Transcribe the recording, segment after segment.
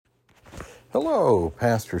Hello,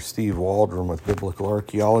 Pastor Steve Waldron with Biblical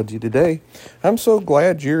Archaeology today. I'm so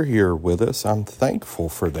glad you're here with us. I'm thankful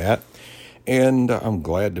for that, and I'm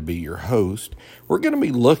glad to be your host. We're going to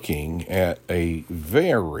be looking at a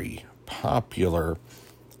very popular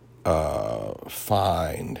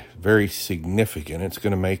find, very significant. It's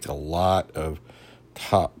going to make a lot of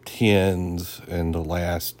top 10s in the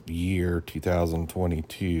last year,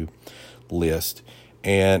 2022 list.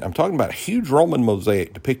 And I'm talking about a huge Roman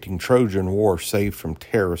mosaic depicting Trojan War saved from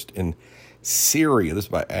terrorists in Syria. This is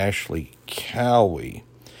by Ashley Cowie.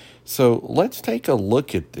 So let's take a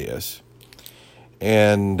look at this.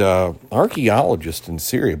 And archaeologists in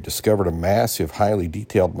Syria have discovered a massive, highly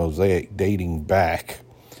detailed mosaic dating back.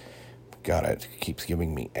 God, it keeps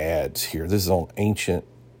giving me ads here. This is on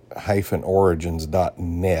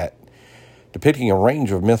ancient-origins.net, depicting a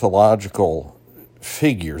range of mythological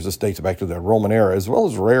figures. This dates back to the Roman era, as well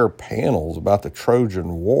as rare panels about the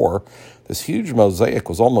Trojan War. This huge mosaic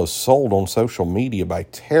was almost sold on social media by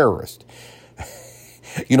terrorists.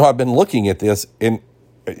 I've been looking at this in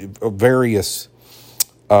various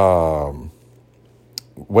websites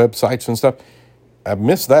and stuff. I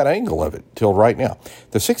missed that angle of it till right now.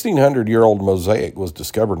 The 1,600-year-old mosaic was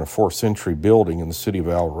discovered in a 4th century building in the city of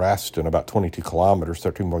Al-Rastan, about 22 kilometers,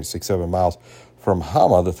 13.67 miles from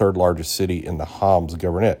Hama, the third largest city in the Homs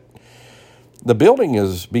Governorate. The building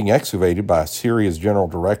is being excavated by Syria's General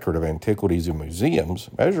Directorate of Antiquities and Museums,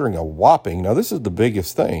 measuring a whopping, now this is the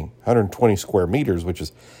biggest thing, 120 square meters, which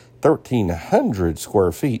is 1,300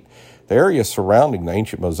 square feet. The area surrounding the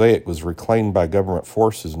ancient mosaic was reclaimed by government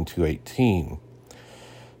forces in 2018.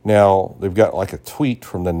 Now, they've got like a tweet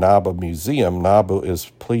from the Naba Museum. Naba is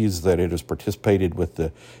pleased that it has participated with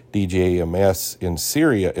the DJMS in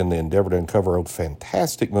Syria in the endeavor to uncover a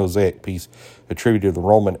fantastic mosaic piece attributed to the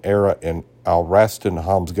Roman era in Al-Rastan,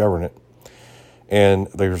 Homs Governorate. And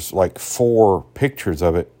there's like 4 pictures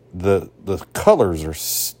of it. The colors are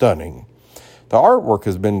stunning. The artwork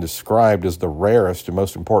has been described as the rarest and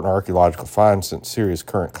most important archaeological find since Syria's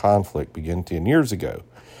current conflict began 10 years ago.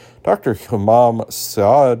 Dr. Humam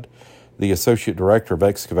Saad, the Associate Director of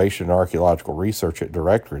Excavation and Archaeological Research at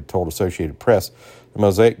Directorate, told Associated Press the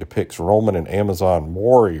mosaic depicts Roman and Amazon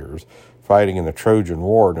warriors fighting in the Trojan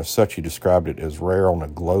War, and as such he described it as rare on a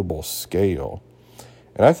global scale.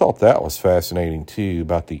 And I thought that was fascinating too,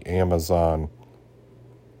 about the Amazon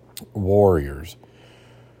warriors.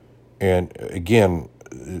 And again,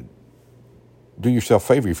 do yourself a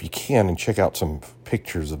favor if you can and check out some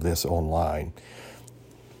pictures of this online.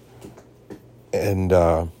 And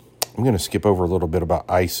I'm going to skip over a little bit about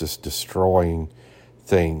ISIS destroying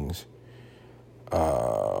things.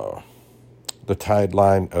 The tide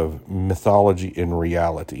line of mythology and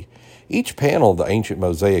reality. Each panel of the ancient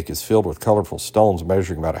mosaic is filled with colorful stones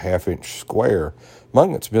measuring about a half-inch square.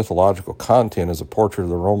 Among its mythological content is a portrait of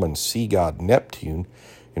the Roman sea god Neptune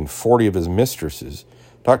and 40 of his mistresses.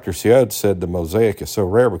 Dr. Siad said the mosaic is so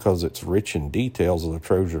rare because it's rich in details of the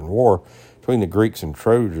Trojan War between the Greeks and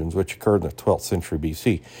Trojans, which occurred in the 12th century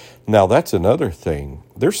BC. Now, that's another thing.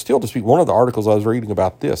 There's still dispute. One of the articles I was reading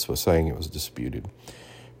about this was saying it was disputed,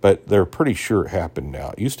 but they're pretty sure it happened now.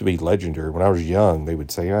 It used to be legendary. When I was young, they would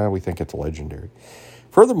say, we think it's legendary.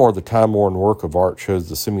 Furthermore, the time-worn work of art shows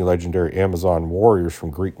the semi-legendary Amazon warriors from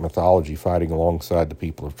Greek mythology fighting alongside the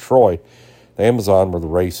people of Troy. The Amazon were the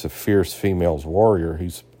race of fierce females warrior who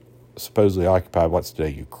supposedly occupied what's today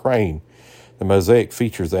Ukraine. The mosaic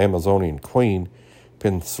features the Amazonian queen,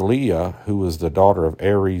 Penthesilea, who was the daughter of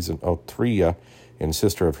Ares and Otria and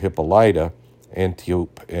sister of Hippolyta,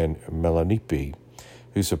 Antiope, and Melanippe,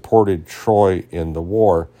 who supported Troy in the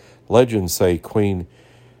war. Legends say Queen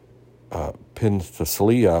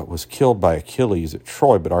Penthesilea was killed by Achilles at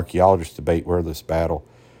Troy, but archaeologists debate where this battle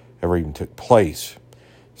ever even took place.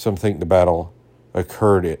 Some think the battle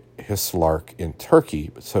occurred at Hisarlik in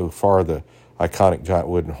Turkey, but so far the iconic giant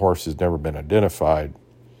wooden horse has never been identified.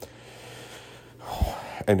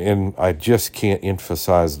 And I just can't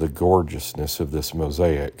emphasize the gorgeousness of this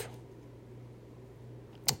mosaic.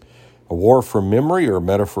 A war from memory or a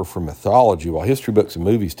metaphor from mythology? While history books and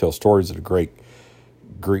movies tell stories of the great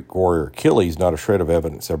Greek warrior Achilles, not a shred of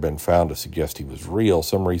evidence has been found to suggest he was real.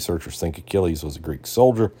 Some researchers think Achilles was a Greek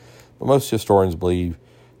soldier, but most historians believe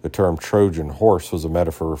the term Trojan horse was a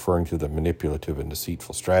metaphor referring to the manipulative and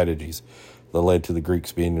deceitful strategies that led to the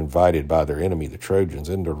Greeks being invited by their enemy, the Trojans,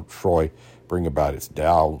 into Troy, bring about its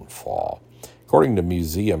downfall. According to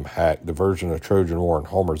Museum Hack, the version of Trojan War in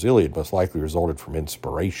Homer's Iliad most likely resulted from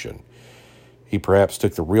inspiration. He perhaps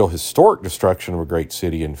took the real historic destruction of a great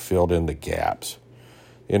city and filled in the gaps.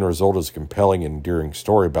 The end result is a compelling and enduring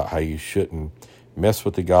story about how you shouldn't Mess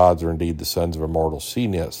with the gods, or indeed the sons of immortal sea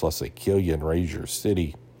nymphs, lest they kill you and raze your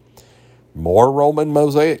city. More Roman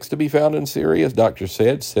mosaics to be found in Syria, as Dr.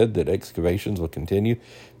 said that excavations will continue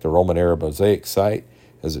at the Roman-era mosaic site,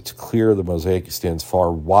 as it's clear the mosaic extends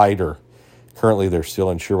far wider. Currently, they're still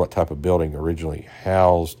unsure what type of building originally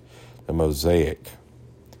housed the mosaic.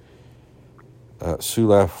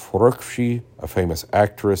 Sula Forukshi, a famous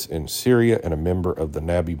actress in Syria and a member of the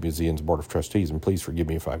Nabi Museum's Board of Trustees, and please forgive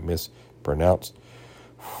me if I mispronounce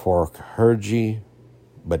Forukherji,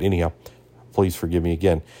 but anyhow, please forgive me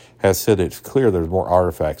again, has said it's clear there's more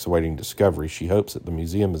artifacts awaiting discovery. She hopes that the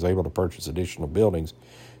museum is able to purchase additional buildings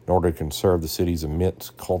in order to conserve the city's immense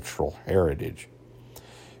cultural heritage.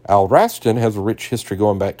 Al-Rastan has a rich history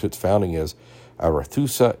going back to its founding as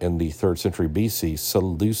Arethusa in the 3rd century BC,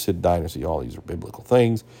 Seleucid dynasty. All these are biblical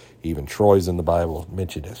things. Even Troy's in the Bible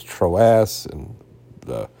mentioned as Troas and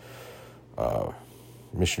the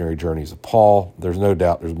missionary journeys of Paul. There's no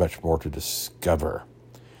doubt there's much more to discover.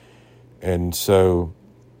 And so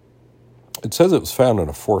it says it was found in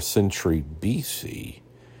a 4th century BC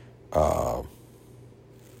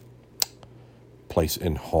place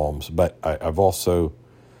in Homs, but I've also...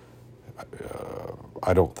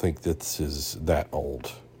 I don't think this is that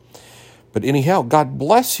old. But anyhow, God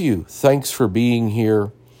bless you. Thanks for being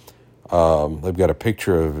here. They've got a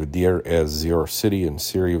picture of Deir ez-Zor city in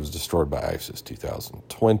Syria was destroyed by ISIS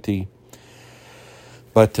 2020.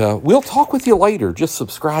 But we'll talk with you later. Just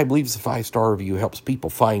subscribe, leaves a 5-star review, helps people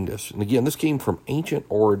find us. And again, this came from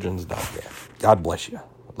ancientorigins.net. God bless you. I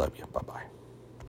love you. Bye-bye.